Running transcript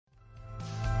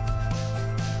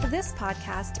This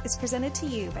podcast is presented to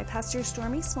you by Pastor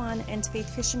Stormy Swan and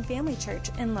Faith Christian Family Church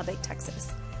in Lubbock,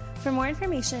 Texas. For more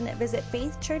information, visit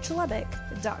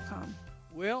faithchurchlubbock.com.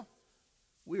 Well,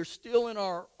 we are still in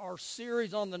our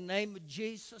series on the name of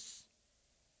Jesus.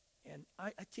 And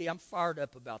I tell you, I'm fired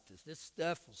up about this. This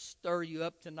stuff will stir you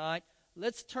up tonight.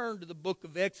 Let's turn to the book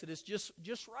of Exodus,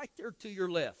 just right there to your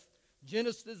left.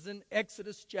 Genesis and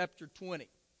Exodus chapter 20.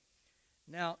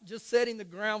 Now, just setting the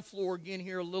ground floor again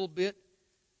here a little bit.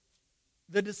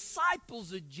 The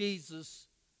disciples of Jesus,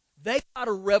 they got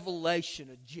a revelation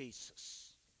of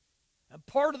Jesus. And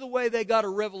part of the way they got a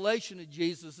revelation of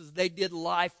Jesus is they did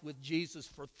life with Jesus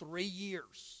for 3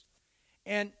 years.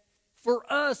 And for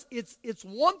us, it's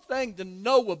one thing to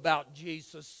know about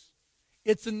Jesus.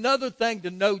 It's another thing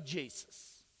to know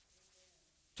Jesus.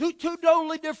 Two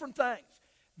totally different things.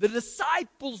 The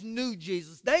disciples knew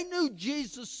Jesus. They knew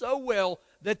Jesus so well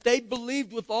that they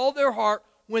believed with all their heart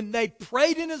when they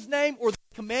prayed in His name or they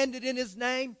commanded in His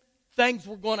name, things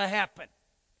were going to happen.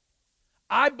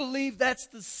 I believe that's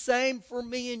the same for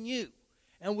me and you.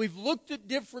 And we've looked at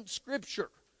different scripture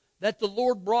that the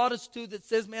Lord brought us to that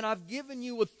says, man, I've given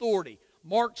you authority.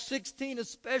 Mark 16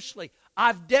 especially,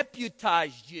 I've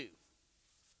deputized you.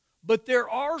 But there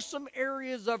are some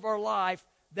areas of our life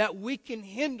that we can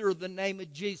hinder the name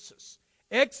of Jesus.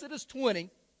 Exodus 20,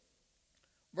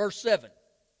 verse 7.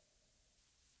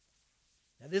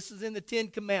 Now this is in the 10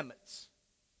 Commandments.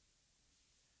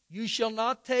 You shall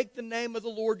not take the name of the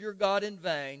Lord your God in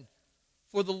vain,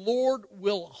 for the Lord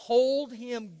will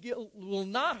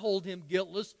not hold him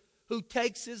guiltless who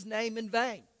takes His name in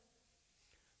vain.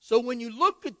 So when you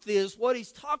look at this, what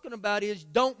he's talking about is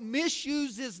don't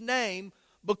misuse His name,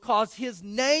 because His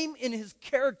name and His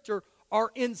character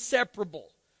are inseparable.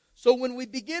 So when we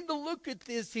begin to look at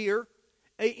this here,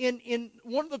 in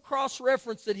one of the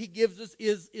cross-reference that he gives us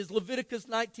is Leviticus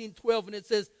 19:12, and it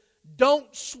says,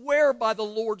 don't swear by the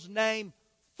Lord's name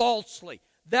falsely.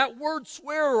 That word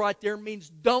swear right there means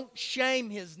don't shame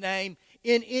His name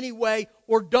in any way,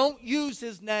 or don't use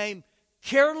His name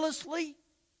carelessly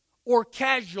or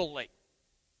casually.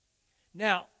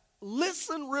 Now,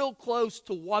 listen real close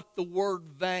to what the word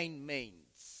vain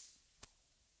means.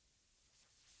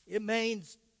 It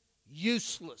means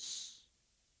useless.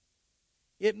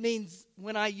 It means,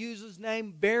 when I use His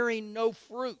name, bearing no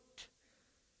fruit,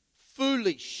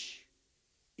 foolish,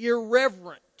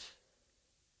 irreverent.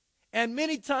 And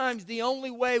many times the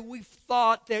only way we've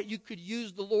thought that you could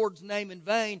use the Lord's name in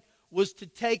vain was to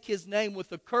take His name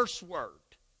with a curse word.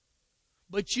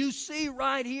 But you see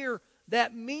right here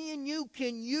that me and you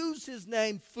can use His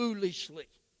name foolishly,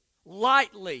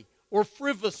 lightly, or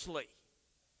frivolously.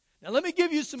 Now let me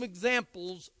give you some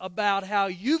examples about how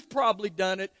you've probably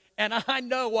done it, and I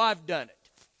know I've done it.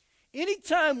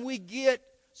 Anytime we get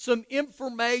some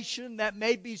information that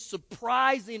may be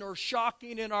surprising or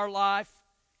shocking in our life,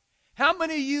 how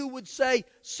many of you would say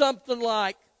something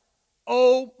like,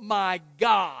 oh my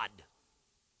God?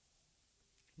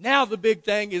 Now the big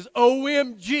thing is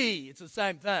OMG. It's the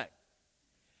same thing.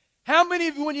 How many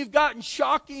of you, when you've gotten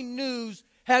shocking news,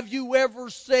 have you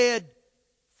ever said,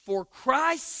 for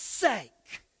Christ's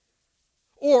sake,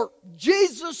 or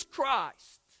Jesus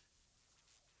Christ?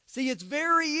 See, it's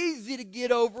very easy to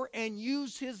get over and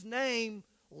use His name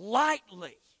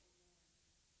lightly.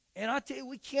 And I tell you,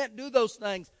 we can't do those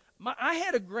things. I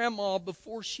had a grandma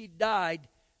before she died.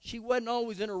 She wasn't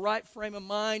always in her right frame of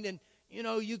mind. And, you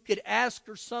know, you could ask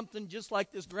her something just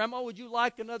like this. Grandma, would you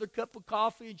like another cup of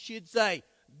coffee? And she'd say,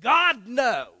 God,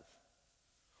 no.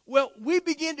 Well, we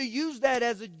began to use that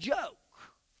as a joke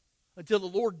until the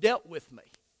Lord dealt with me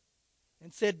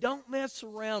and said, don't mess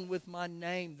around with my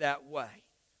name that way.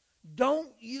 Don't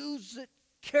use it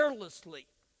carelessly,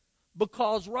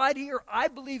 because right here, I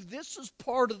believe this is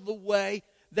part of the way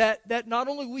that not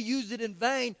only we use it in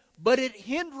vain, but it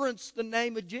hinders the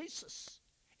name of Jesus.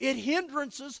 It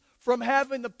hinders us from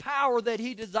having the power that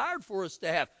He desired for us to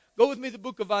have. Go with me to the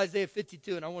book of Isaiah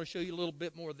 52, and I want to show you a little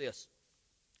bit more of this.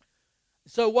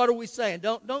 So what are we saying?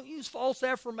 Don't use false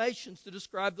affirmations to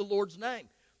describe the Lord's name,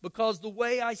 because the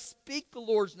way I speak the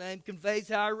Lord's name conveys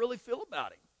how I really feel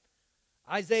about Him.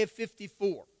 Isaiah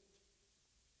 54,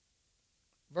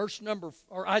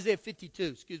 Isaiah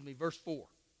 52, verse 4.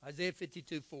 Isaiah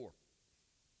 52, 4.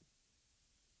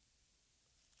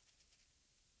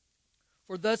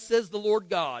 For thus says the Lord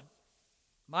God,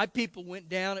 my people went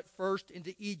down at first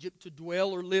into Egypt to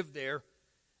dwell or live there.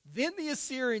 Then the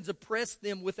Assyrians oppressed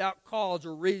them without cause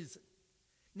or reason.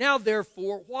 Now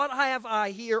therefore, what have I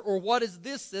here, or what is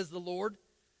this, says the Lord,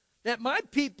 that my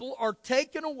people are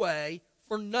taken away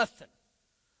for nothing.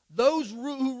 Those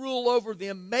who rule over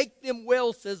them make them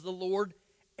well, says the Lord,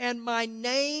 and my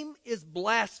name is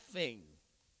blasphemed.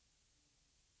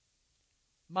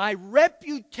 My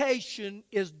reputation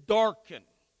is darkened.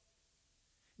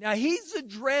 Now he's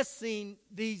addressing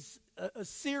these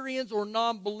Assyrians or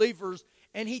non-believers,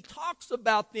 and he talks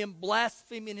about them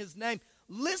blaspheming his name.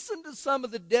 Listen to some of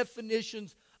the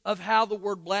definitions of how the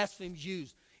word blaspheme is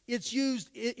used. It's used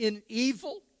in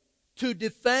evil, to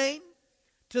defame,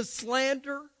 to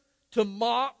slander, to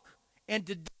mock, and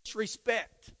to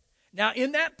disrespect. Now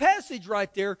in that passage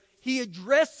right there, he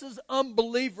addresses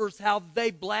unbelievers how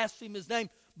they blaspheme his name.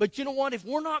 But you know what? If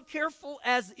we're not careful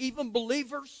as even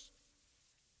believers,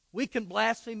 we can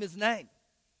blaspheme his name.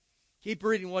 Keep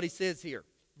reading what he says here.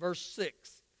 Verse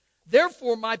 6.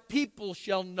 Therefore my people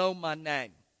shall know my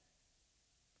name.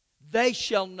 They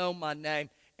shall know my name.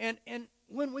 And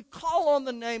when we call on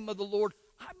the name of the Lord,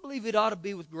 I believe it ought to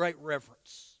be with great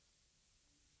reverence.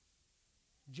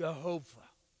 Jehovah,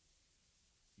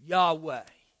 Yahweh,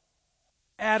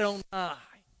 Adonai,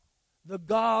 the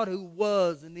God who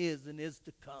was and is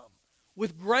to come.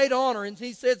 With great honor. And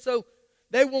he said, so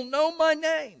they will know my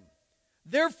name.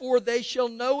 Therefore they shall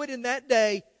know it in that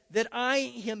day that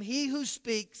I am he who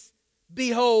speaks.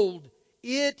 Behold,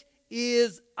 it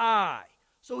is I.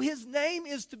 So his name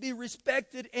is to be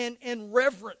respected and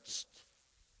reverenced.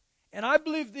 And I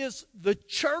believe this, the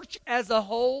church as a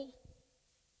whole,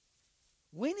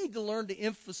 we need to learn to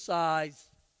emphasize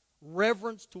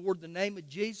reverence toward the name of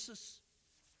Jesus.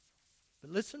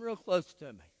 But listen real close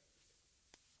to me.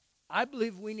 I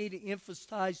believe we need to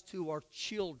emphasize to our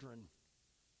children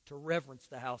to reverence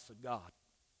the house of God.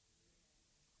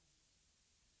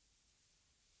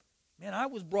 Man, I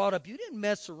was brought up, you didn't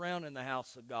mess around in the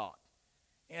house of God.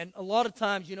 And a lot of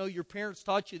times, you know, your parents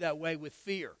taught you that way with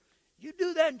fear. You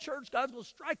do that in church, God's going to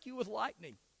strike you with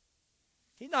lightning.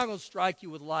 He's not going to strike you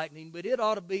with lightning, but it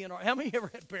ought to be in our... How many ever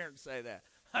had parents say that?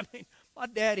 I mean, my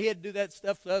dad, he had to do that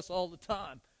stuff to us all the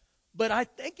time. But I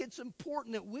think it's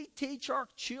important that we teach our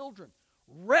children,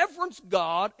 reverence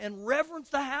God and reverence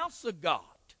the house of God.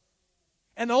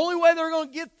 And the only way they're going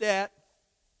to get that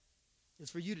is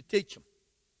for you to teach them.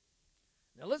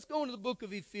 Now let's go into the book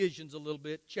of Ephesians a little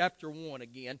bit, chapter 1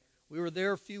 again. We were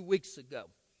there a few weeks ago.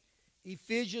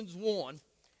 Ephesians 1.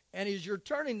 And as you're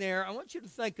turning there, I want you to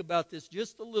think about this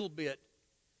just a little bit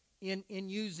in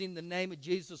using the name of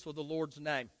Jesus or the Lord's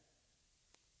name.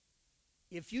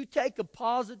 If you take a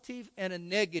positive and a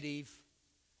negative,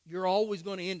 you're always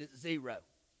going to end at 0.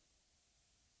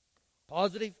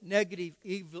 Positive, negative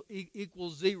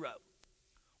equals 0.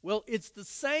 Well, it's the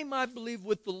same, I believe,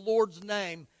 with the Lord's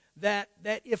name, that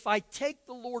if I take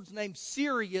the Lord's name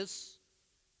serious,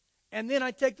 and then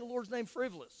I take the Lord's name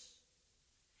frivolous,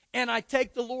 and I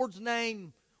take the Lord's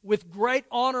name with great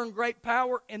honor and great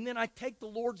power, and then I take the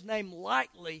Lord's name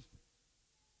lightly,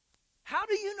 how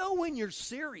do you know when you're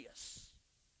serious?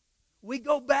 We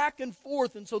go back and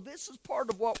forth, and so this is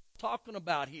part of what we're talking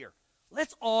about here.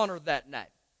 Let's honor that name.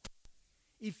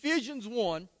 Ephesians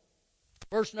 1,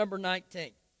 verse number 19.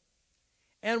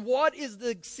 And what is the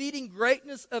exceeding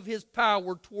greatness of his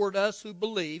power toward us who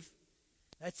believe?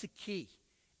 That's the key.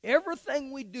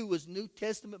 Everything we do as New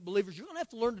Testament believers, you're going to have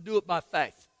to learn to do it by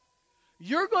faith.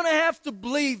 You're going to have to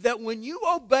believe that when you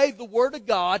obey the Word of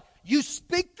God, you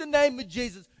speak the name of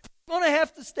Jesus, you're going to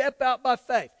have to step out by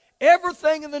faith.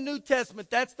 Everything in the New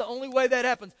Testament, that's the only way that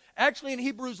happens. Actually, in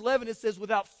Hebrews 11, it says,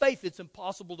 without faith, it's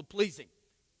impossible to please Him.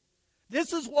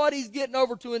 This is what he's getting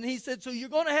over to, and he said, so you're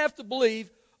going to have to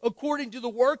believe according to the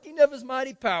working of his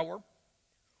mighty power,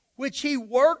 which he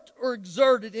worked or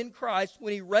exerted in Christ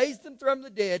when he raised him from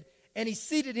the dead, and he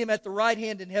seated him at the right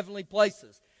hand in heavenly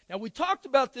places. Now, we talked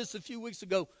about this a few weeks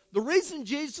ago. The reason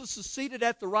Jesus is seated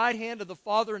at the right hand of the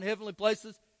Father in heavenly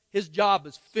places, his job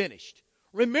is finished.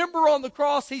 Remember on the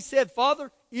cross, he said,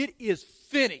 Father, it is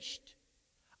finished.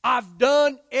 I've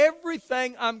done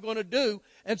everything I'm going to do.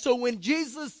 And so when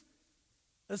Jesus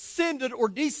ascended or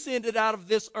descended out of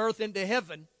this earth into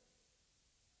heaven,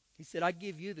 he said, I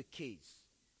give you the keys.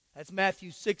 That's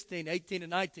Matthew 16, 18, and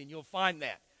 19. You'll find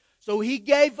that. So he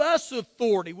gave us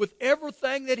authority with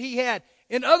everything that he had.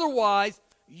 And otherwise,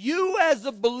 you as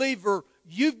a believer,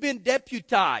 you've been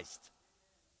deputized.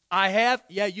 I have?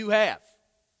 Yeah, you have.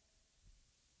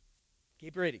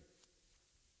 Keep reading.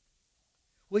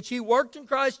 Which he worked in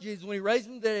Christ Jesus when he raised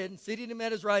him from the dead and seated him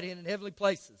at his right hand in heavenly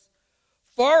places,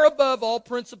 far above all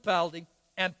principality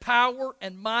and power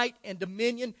and might and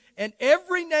dominion and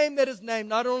every name that is named,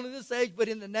 not only in this age, but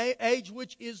in the age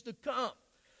which is to come.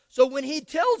 So when he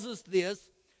tells us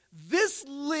this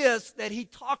list that he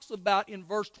talks about in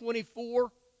verse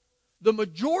 24, the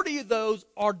majority of those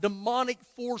are demonic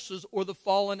forces or the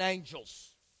fallen angels.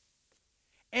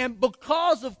 And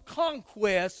because of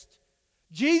conquest,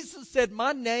 Jesus said,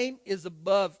 my name is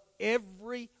above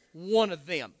every one of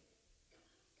them.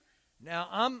 Now,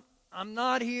 I'm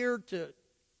not here to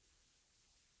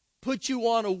put you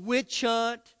on a witch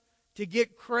hunt, to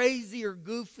get crazy or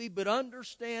goofy, but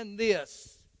understand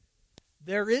this.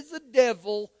 There is a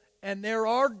devil and there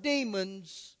are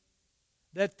demons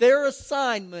that their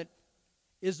assignment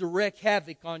is to wreak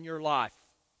havoc on your life.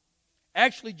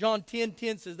 Actually, John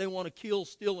 10:10 says they want to kill,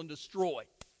 steal, and destroy.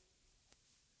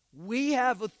 We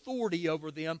have authority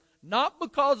over them, not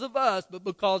because of us, but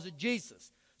because of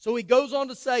Jesus. So he goes on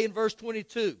to say in verse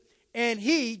 22, and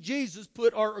he, Jesus,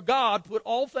 God put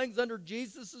all things under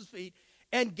Jesus' feet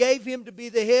and gave him to be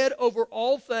the head over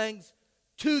all things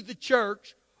to the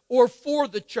church, or for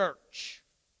the church.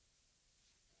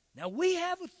 Now we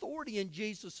have authority in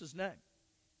Jesus' name.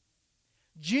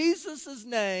 Jesus'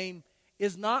 name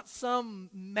is not some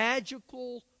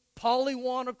magical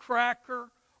Pollyanna cracker,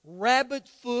 rabbit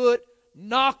foot,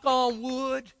 knock on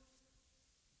wood.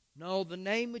 No, the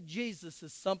name of Jesus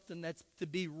is something that's to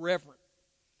be reverent.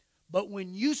 But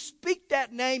when you speak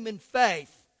that name in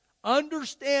faith,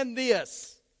 understand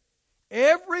this.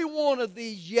 Every one of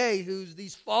these Yehus,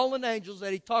 these fallen angels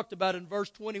that he talked about in verse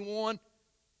 21,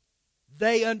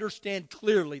 they understand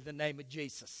clearly the name of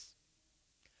Jesus.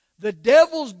 The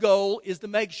devil's goal is to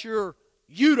make sure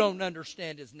you don't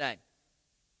understand his name.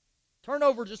 Turn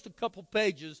over just a couple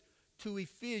pages to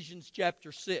Ephesians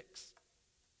chapter 6.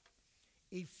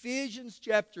 Ephesians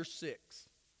chapter 6.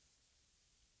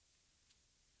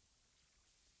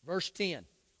 Verse 10.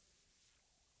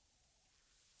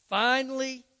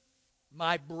 Finally,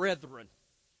 my brethren.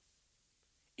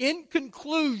 In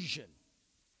conclusion,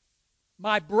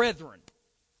 my brethren,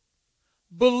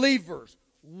 believers,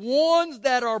 ones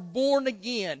that are born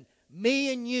again,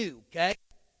 me and you, okay?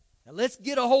 Now let's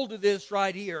get a hold of this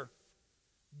right here.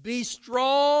 Be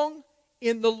strong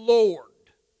in the Lord.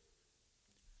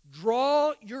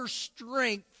 Draw your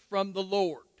strength from the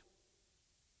Lord.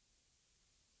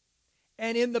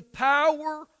 And in the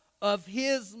power of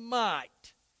His might.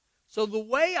 So the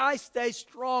way I stay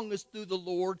strong is through the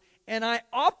Lord, and I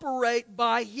operate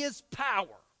by His power.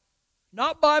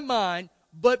 Not by mine,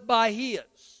 but by His.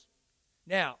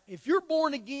 Now, if you're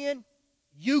born again,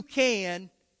 you can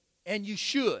and you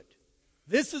should.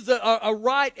 This is a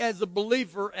right as a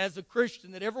believer, as a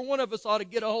Christian, that every one of us ought to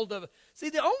get a hold of. See,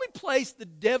 the only place the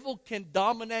devil can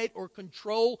dominate or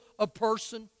control a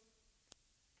person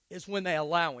is when they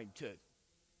allow him to.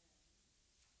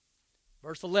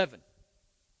 Verse 11.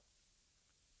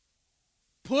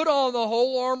 Put on the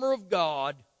whole armor of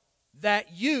God,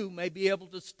 that you may be able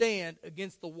to stand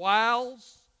against the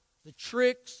wiles, the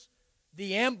tricks,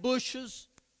 the ambushes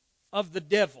of the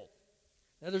devil.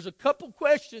 Now there's a couple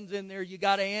questions in there you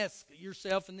got to ask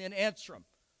yourself and then answer them.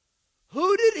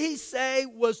 Who did he say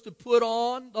was to put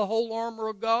on the whole armor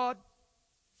of God?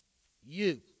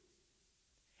 You.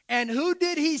 And who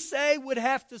did he say would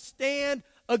have to stand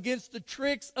against the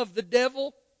tricks of the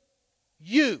devil?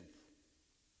 You.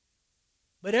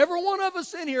 But every one of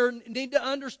us in here need to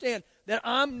understand that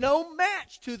I'm no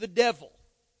match to the devil,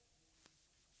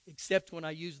 except when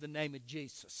I use the name of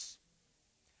Jesus.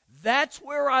 That's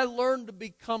where I learned to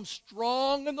become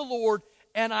strong in the Lord,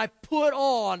 and I put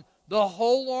on the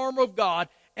whole armor of God,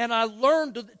 and I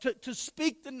learned to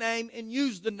speak the name and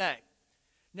use the name.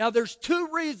 Now, there's two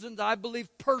reasons I believe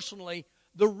personally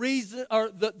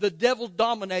the devil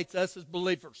dominates us as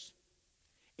believers.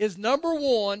 Is number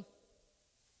one,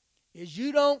 is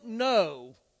you don't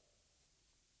know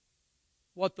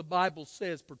what the Bible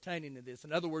says pertaining to this.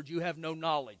 In other words, you have no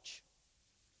knowledge.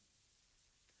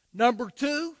 Number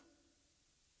two,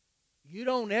 you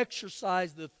don't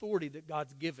exercise the authority that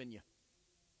God's given you.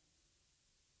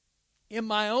 In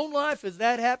my own life, has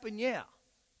that happened? Yeah.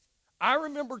 I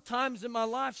remember times in my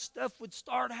life stuff would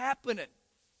start happening.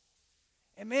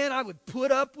 And man, I would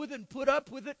put up with it and put up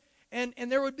with it. And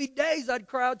there would be days I'd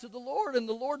cry out to the Lord, and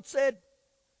the Lord said,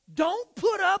 don't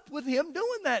put up with him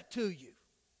doing that to you.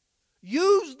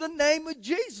 Use the name of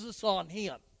Jesus on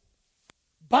him.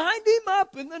 Bind him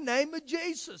up in the name of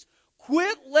Jesus.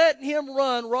 Quit letting him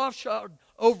run roughshod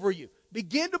over you.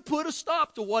 Begin to put a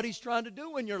stop to what he's trying to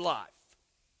do in your life.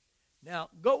 Now,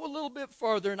 go a little bit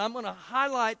further, and I'm going to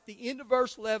highlight the end of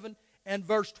verse 11 and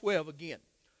verse 12 again.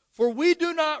 For we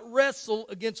do not wrestle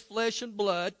against flesh and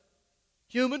blood,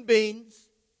 human beings,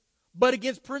 but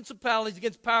against principalities,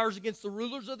 against powers, against the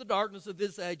rulers of the darkness of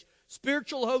this age,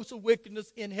 spiritual hosts of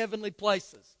wickedness in heavenly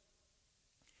places.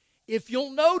 If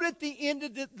you'll note at the end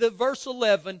of the verse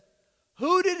 11,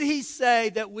 who did he say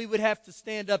that we would have to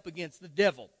stand up against? The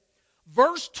devil.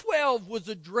 Verse 12 was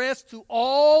addressed to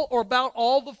all or about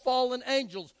all the fallen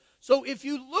angels. So if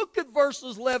you look at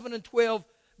verses 11 and 12,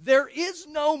 there is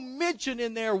no mention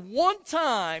in there one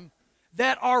time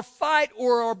that our fight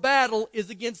or our battle is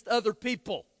against other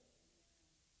people.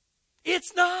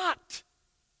 It's not.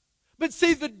 But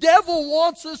see, the devil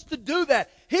wants us to do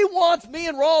that. He wants me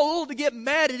and Raul to get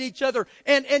mad at each other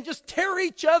and just tear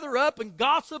each other up and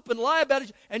gossip and lie about each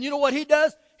other. And you know what he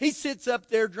does? He sits up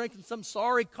there drinking some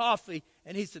sorry coffee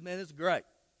and he said, man, this is great.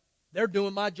 They're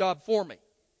doing my job for me.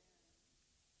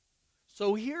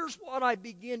 So here's what I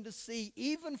begin to see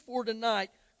even for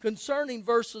tonight concerning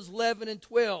verses 11 and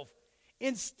 12.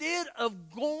 Instead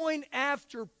of going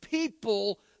after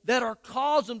people that are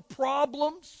causing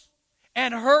problems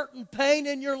and hurt and pain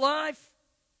in your life,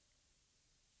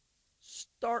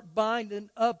 start binding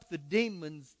up the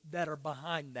demons that are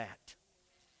behind that.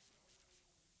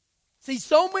 See,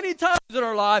 so many times in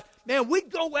our life, man, we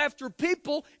go after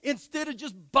people instead of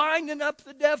just binding up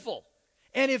the devil.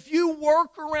 And if you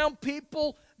work around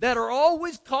people that are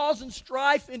always causing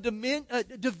strife and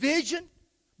division,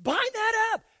 bind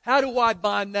that up. How do I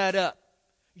bind that up?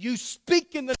 You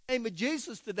speak in the name of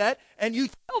Jesus to that, and you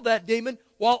tell that demon,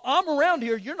 while I'm around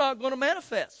here, you're not going to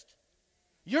manifest.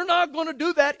 You're not going to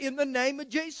do that in the name of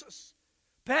Jesus.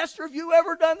 Pastor, have you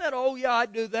ever done that? Oh, yeah, I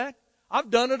do that.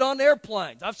 I've done it on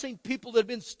airplanes. I've seen people that have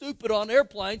been stupid on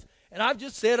airplanes, and I've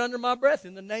just said under my breath,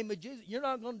 in the name of Jesus, you're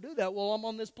not going to do that while I'm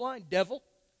on this plane, devil.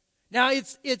 Now,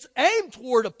 it's aimed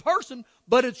toward a person,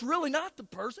 but it's really not the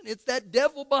person. It's that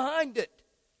devil behind it.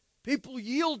 People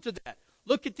yield to that.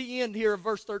 Look at the end here of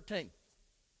verse 13.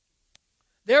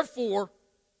 Therefore,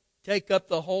 take up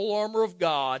the whole armor of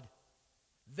God,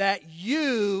 that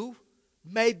you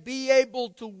may be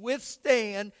able to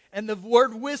withstand, and the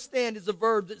word withstand is a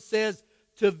verb that says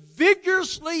to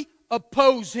vigorously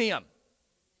oppose him.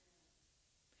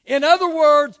 In other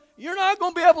words, you're not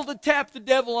going to be able to tap the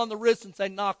devil on the wrist and say,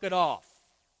 knock it off.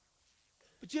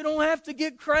 But you don't have to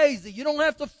get crazy. You don't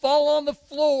have to fall on the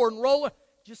floor and roll it.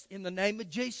 Just in the name of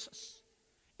Jesus.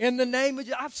 In the name of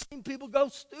Jesus. I've seen people go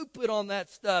stupid on that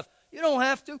stuff. You don't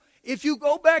have to. If you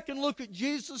go back and look at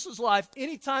Jesus' life,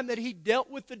 anytime that he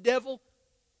dealt with the devil,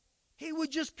 he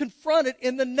would just confront it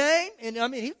in the name, and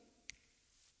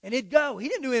he'd go. He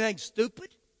didn't do anything stupid.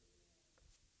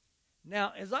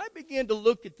 Now, as I began to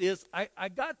look at this, I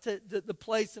got to the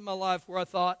place in my life where I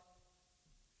thought,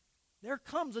 there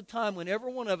comes a time when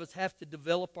every one of us have to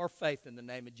develop our faith in the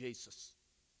name of Jesus.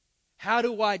 How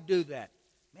do I do that?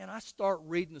 Man, I start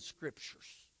reading the Scriptures.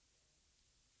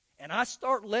 And I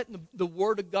start letting the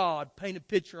Word of God paint a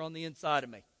picture on the inside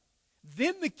of me.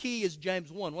 Then the key is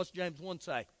James 1. What's James 1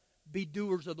 say? Be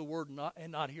doers of the Word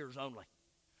and not hearers only.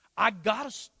 I got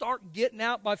to start getting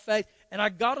out by faith, and I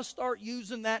got to start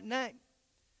using that name.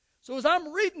 So as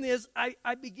I'm reading this,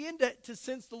 I begin to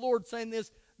sense the Lord saying this,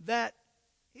 that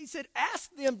he said, ask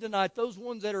them tonight, those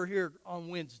ones that are here on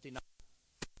Wednesday night.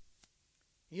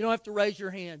 You don't have to raise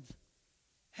your hands.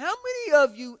 How many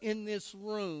of you in this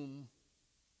room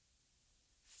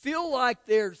feel like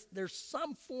there's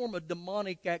some form of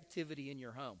demonic activity in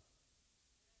your home?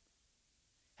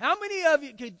 How many of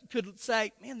you could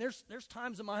say, man, there's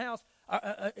times in my house,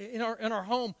 in our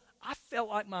home, I felt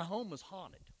like my home was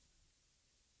haunted.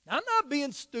 Now, I'm not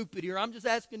being stupid here. I'm just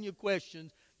asking you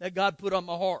questions that God put on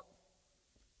my heart.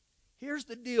 Here's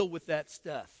the deal with that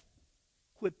stuff.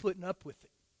 Quit putting up with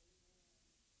it.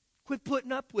 Quit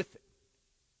putting up with it.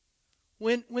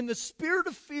 When the spirit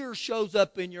of fear shows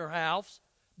up in your house,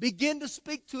 begin to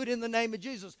speak to it in the name of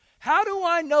Jesus. How do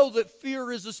I know that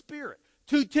fear is a spirit?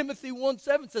 2 Timothy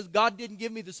 1:7 says, God didn't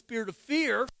give me the spirit of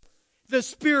fear. The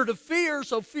spirit of fear,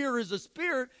 so fear is a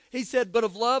spirit. He said, but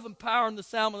of love and power and the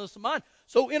soundness of mind.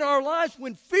 So in our lives,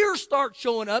 when fear starts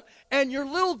showing up and your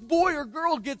little boy or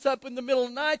girl gets up in the middle of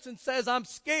the night and says, I'm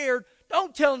scared,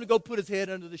 don't tell him to go put his head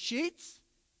under the sheets.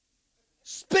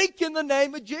 Speak in the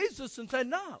name of Jesus and say,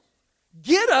 no.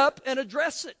 Get up and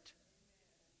address it.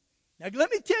 Now,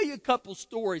 let me tell you a couple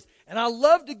stories, and I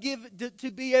love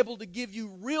to be able to give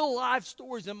you real life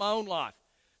stories in my own life.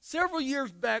 Several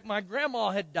years back, my grandma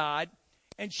had died,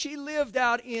 and she lived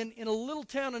out in a little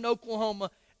town in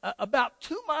Oklahoma, about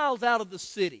 2 miles out of the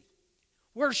city.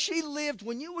 Where she lived,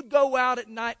 when you would go out at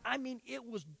night, it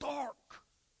was dark.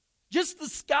 Just the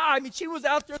sky. She was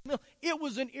out there in the middle. It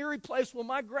was an eerie place. Well,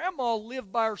 my grandma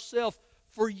lived by herself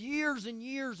for years and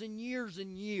years and years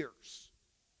and years.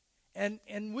 And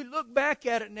we look back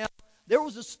at it now, there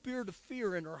was a spirit of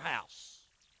fear in her house.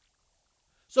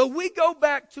 So we go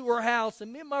back to her house,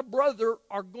 and me and my brother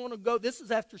are going to go. This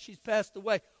is after she's passed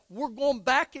away. We're going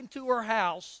back into her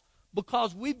house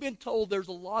because we've been told there's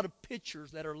a lot of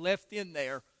pictures that are left in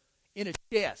there in a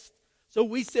chest. So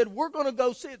we said, we're going to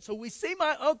go see it. So we see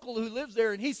my uncle who lives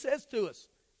there, and he says to us,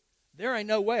 there ain't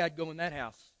no way I'd go in that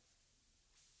house.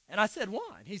 And I said,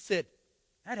 why? And he said,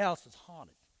 that house is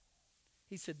haunted.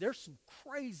 He said, there's some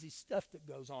crazy stuff that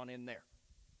goes on in there.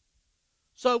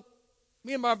 So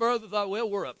me and my brother thought, well,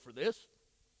 we're up for this.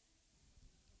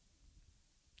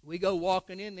 We go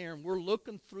walking in there, and we're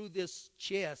looking through this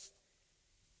chest.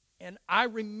 And I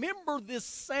remember this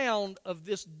sound of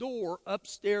this door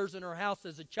upstairs in her house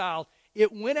as a child.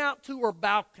 It went out to her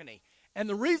balcony. And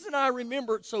the reason I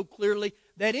remember it so clearly,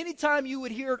 that anytime you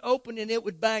would hear it open and it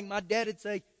would bang, my dad would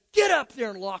say, get up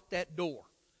there and lock that door.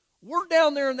 We're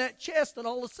down there in that chest, and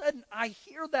all of a sudden, I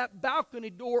hear that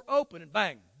balcony door open, and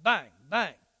bang, bang,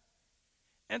 bang.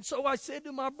 And so I said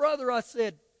to my brother, I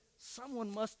said,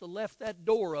 someone must have left that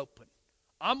door open.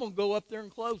 I'm going to go up there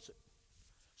and close it.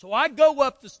 So I go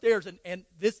up the stairs, and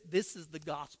this is the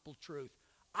gospel truth.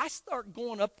 I start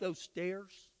going up those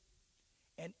stairs,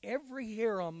 and every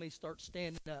hair on me starts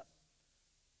standing up.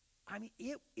 I mean,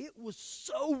 it was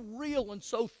so real and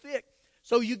so thick.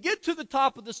 So you get to the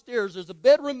top of the stairs, there's a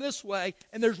bedroom this way,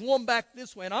 and there's one back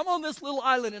this way. And I'm on this little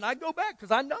island, and I go back because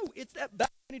I know it's that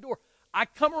balcony door. I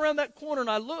come around that corner,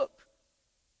 and I look.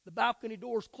 The balcony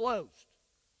door's closed.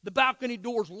 The balcony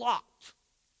door's locked.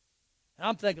 And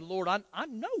I'm thinking, Lord, I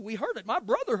know we heard it. My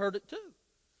brother heard it too.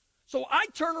 So I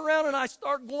turn around, and I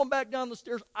start going back down the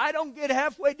stairs. I don't get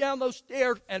halfway down those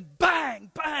stairs, and bang,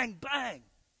 bang, bang.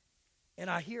 And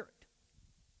I hear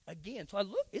it again. So I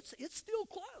look, it's still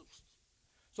closed.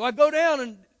 So I go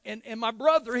down, and my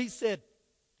brother, he said,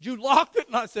 did you lock it?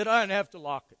 And I said, I didn't have to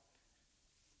lock it.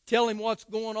 Tell him what's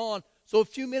going on. So a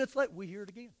few minutes later, we hear it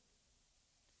again.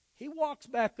 He walks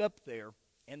back up there,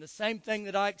 and the same thing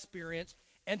that I experienced.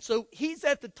 And so he's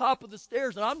at the top of the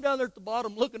stairs, and I'm down there at the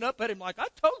bottom looking up at him like, I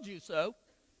told you so.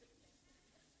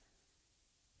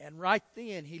 And right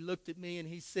then, he looked at me, and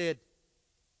he said,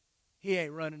 he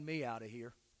ain't running me out of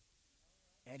here.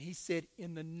 And he said,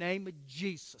 in the name of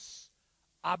Jesus,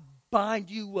 I bind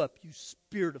you up, you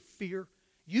spirit of fear.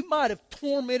 You might have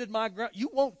tormented my ground. You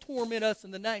won't torment us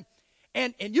in the name.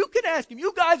 And you can ask him.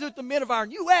 You guys are at the Men of Iron.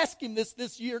 You ask him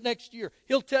this year, next year.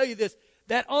 He'll tell you this,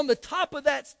 that on the top of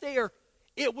that stair,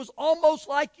 it was almost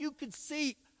like you could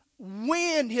see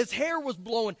wind. His hair was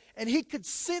blowing, and he could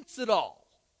sense it all.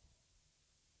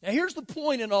 Now, here's the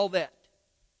point in all that.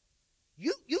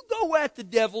 You go at the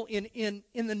devil in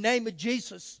the name of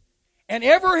Jesus, and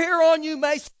every hair on you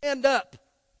may stand up.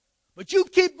 But you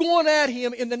keep going at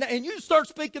him and you start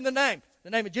speaking the name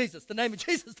of Jesus, the name of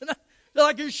Jesus.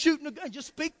 Like you're shooting a gun. Just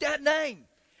speak that name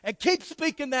and keep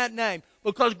speaking that name,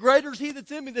 because greater is he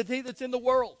that's in me than he that's in the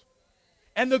world.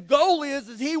 And the goal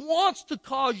is he wants to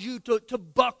cause you to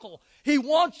buckle. He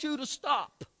wants you to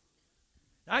stop.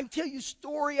 Now, I can tell you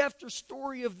story after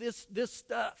story of this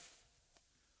stuff.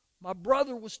 My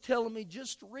brother was telling me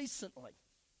just recently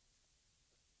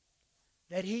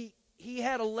that he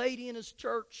had a lady in his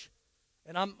church.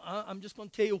 And I'm just going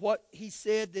to tell you what he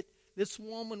said, that this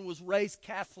woman was raised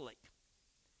Catholic.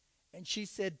 And she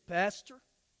said, Pastor,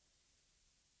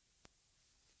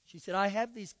 she said, I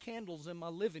have these candles in my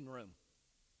living room.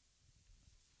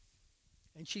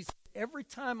 And she said, every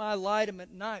time I light them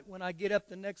at night, when I get up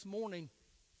the next morning,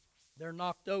 they're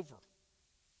knocked over.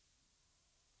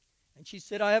 And she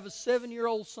said, I have a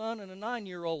 7-year-old son and a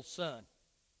 9-year-old son.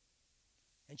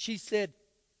 And she said,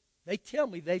 they tell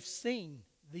me they've seen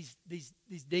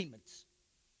these demons.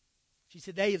 She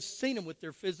said they have seen them with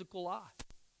their physical eye.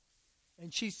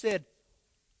 And she said,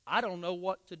 I don't know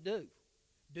what to do.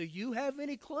 Do you have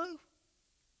any clue?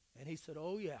 And he said,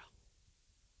 oh yeah.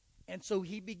 And so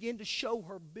he began to show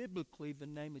her biblically the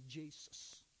name of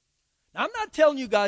Jesus. Now, I'm not telling you guys